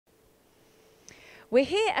We're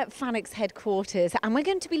here at FANUC's headquarters and we're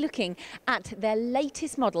going to be looking at their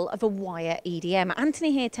latest model of a wire EDM.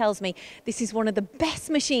 Anthony here tells me this is one of the best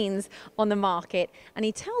machines on the market, and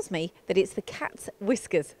he tells me that it's the cat's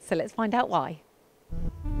whiskers. So let's find out why.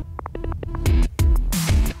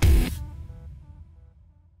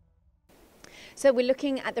 So we're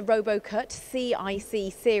looking at the ROBOCUT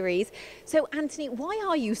CIC series. So Anthony, why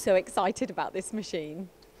are you so excited about this machine?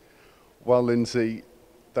 Well, Lyndsey,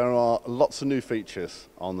 there are lots of new features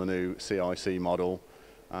on the new CIC model,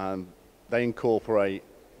 and they incorporate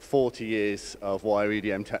 40 years of wire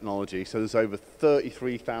EDM technology. So there's over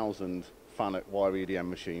 33,000 FANUC wire EDM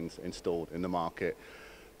machines installed in the market.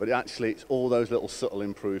 But actually, it's all those little subtle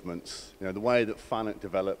improvements. You know, the way that FANUC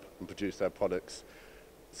develop and produce their products,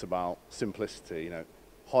 it's about simplicity,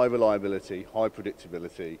 high reliability, high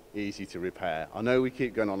predictability, easy to repair. I know we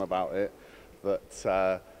keep going on about it, but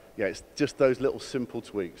yeah, it's just those little simple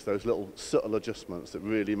tweaks, those little subtle adjustments that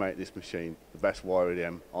really make this machine the best wire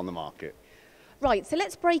EDM on the market. Right, so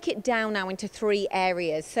let's break it down now into three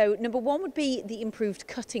areas. So number one would be the improved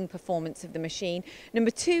cutting performance of the machine.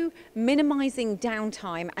 Number two, minimising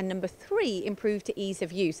downtime. And number three, improved ease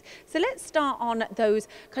of use. So let's start on those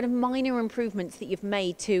kind of minor improvements that you've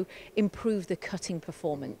made to improve the cutting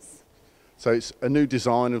performance. So it's a new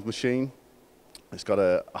design of machine. It's got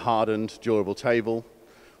a hardened, durable table.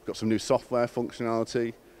 We've got some new software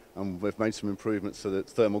functionality, and we've made some improvements to the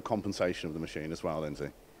thermal compensation of the machine as well,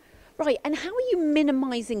 Lyndsey. Right, and how are you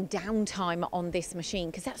minimising downtime on this machine?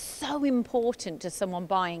 Because that's so important to someone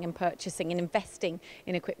buying and purchasing and investing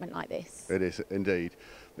in equipment like this. It is indeed.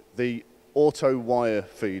 The auto wire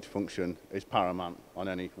feed function is paramount on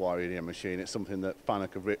any wire EDM machine. It's something that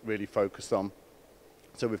FANUC have really focused on.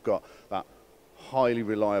 So we've got that highly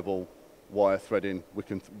reliable wire threading. We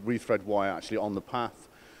can rethread wire actually on the path.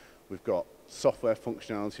 We've got software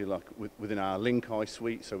functionality like within our Lyndsey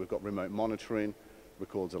suite, so we've got remote monitoring,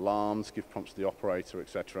 records alarms, give prompts to the operator,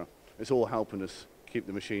 etc. It's all helping us keep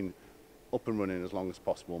the machine up and running as long as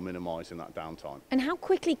possible, minimising that downtime. And how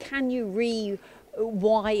quickly can you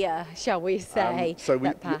rewire, shall we say, so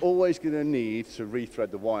we're always going to need to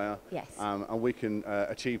rethread the wire, yes. And we can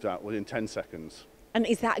achieve that within 10 seconds. And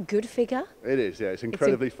is that a good figure? It is, yeah. It's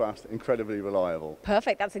incredibly fast, incredibly reliable.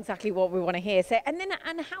 Perfect. That's exactly what we want to hear. So,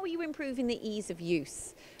 and how are you improving the ease of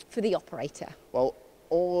use for the operator? Well,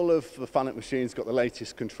 all of the FANUC machines got the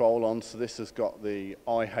latest control on. So this has got the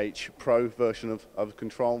IH Pro version of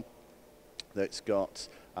control. It's got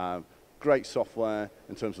great software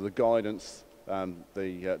in terms of the guidance,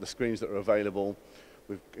 the screens that are available.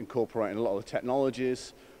 We've incorporated a lot of the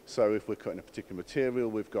technologies. So if we're cutting a particular material,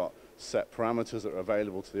 we've got set parameters that are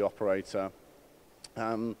available to the operator.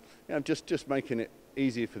 Just making it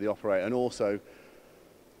easier for the operator. And also,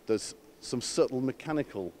 there's some subtle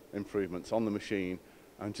mechanical improvements on the machine,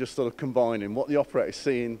 and just sort of combining what the operator is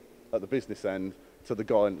seeing at the business end to the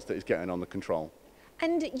guidance that he's getting on the control.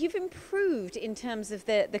 And you've improved in terms of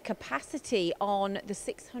the capacity on the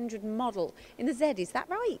 600 model in the Z, is that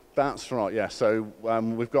right? That's right, yeah. So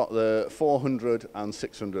we've got the 400 and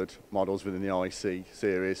 600 models within the IC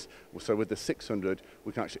series. So with the 600,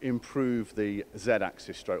 we can actually improve the Z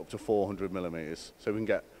axis straight up to 400 millimeters. So we can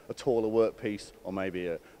get a taller workpiece, or maybe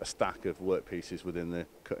a stack of workpieces within the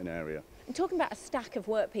cutting area. And talking about a stack of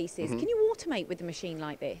workpieces, can you automate with a machine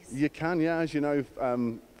like this? You can, yeah. As you know,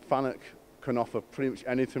 FANUC can offer pretty much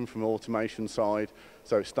anything from the automation side.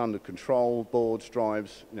 So standard control, boards,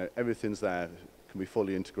 drives, everything's there, can be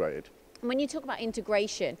fully integrated. And when you talk about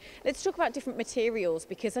integration, let's talk about different materials,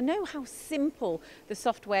 because I know how simple the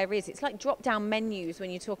software is. It's like drop-down menus when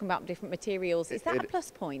you're talking about different materials. Is that a plus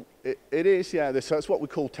point? It is, yeah. So it's what we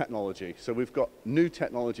call technology. So we've got new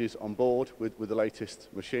technologies on board with the latest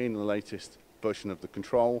machine and the latest version of the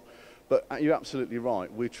control. But you're absolutely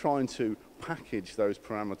right. We're trying to package those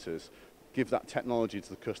parameters, give that technology to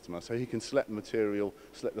the customer so he can select the material,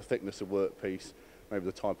 select the thickness of workpiece, maybe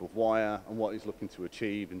the type of wire and what he's looking to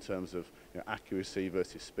achieve in terms of accuracy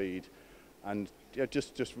versus speed, and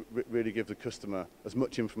just really give the customer as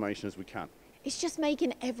much information as we can. It's just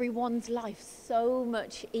making everyone's life so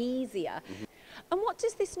much easier. And what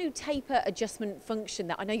does this new taper adjustment function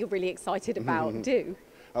that I know you're really excited about do?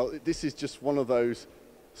 This is just one of those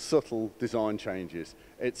subtle design changes.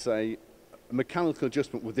 It's a mechanical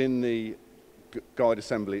adjustment within the guide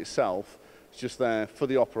assembly itself. It's just there for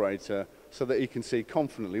the operator so that he can see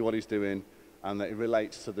confidently what he's doing, and that it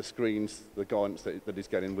relates to the screens, the guidance that he's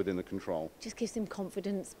getting within the control. Just gives him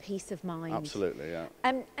confidence, peace of mind. Absolutely, yeah.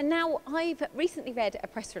 And now I've recently read a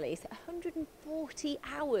press release, 140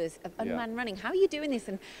 hours of unmanned running. How are you doing this,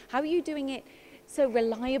 and how are you doing it so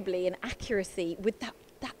reliably and accuracy with that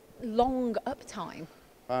long uptime?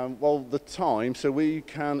 Well, the time, so we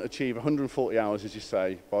can achieve 140 hours, as you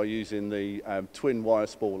say, by using the twin wire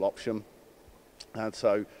spool option. And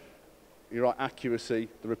so, you're right, accuracy,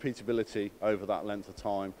 the repeatability over that length of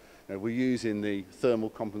time. You know, we're using the thermal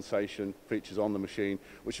compensation features on the machine,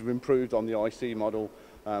 which have improved on the IC model,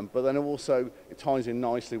 but then also it ties in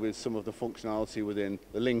nicely with some of the functionality within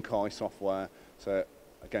the Lyndsey software. So,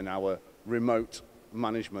 again, our remote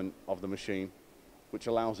management of the machine, which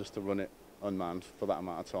allows us to run it unmanned for that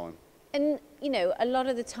amount of time. And, you know, a lot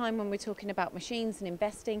of the time when we're talking about machines and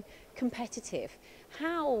investing, competitive.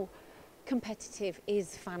 How competitive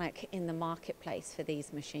is FANUC in the marketplace for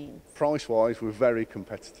these machines? Price-wise, we're very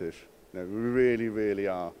competitive. You know, we really, really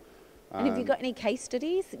are. And have you got any case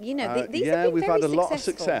studies? You know, these yeah, have been we've very had a lot of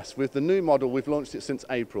successful. success. With the new model, we've launched it since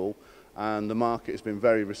April, and the market has been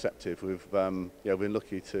very receptive. We've been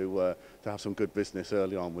lucky to have some good business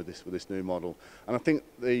early on with this new model. And I think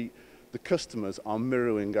the customers are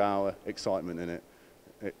mirroring our excitement in it.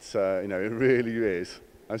 It's you know, it really is.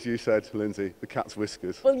 As you said, Lyndsey, the cat's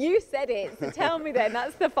whiskers. Well, you said it, so tell me then,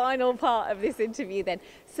 that's the final part of this interview then.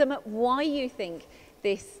 Sum up why you think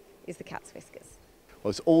this is the cat's whiskers. Well,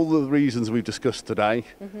 it's all the reasons we've discussed today,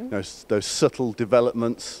 those subtle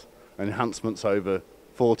developments and enhancements over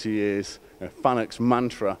 40 years, FANUC's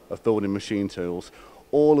mantra of building machine tools,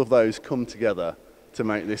 all of those come together to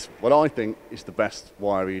make this what I think is the best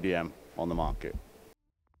wire EDM on the market.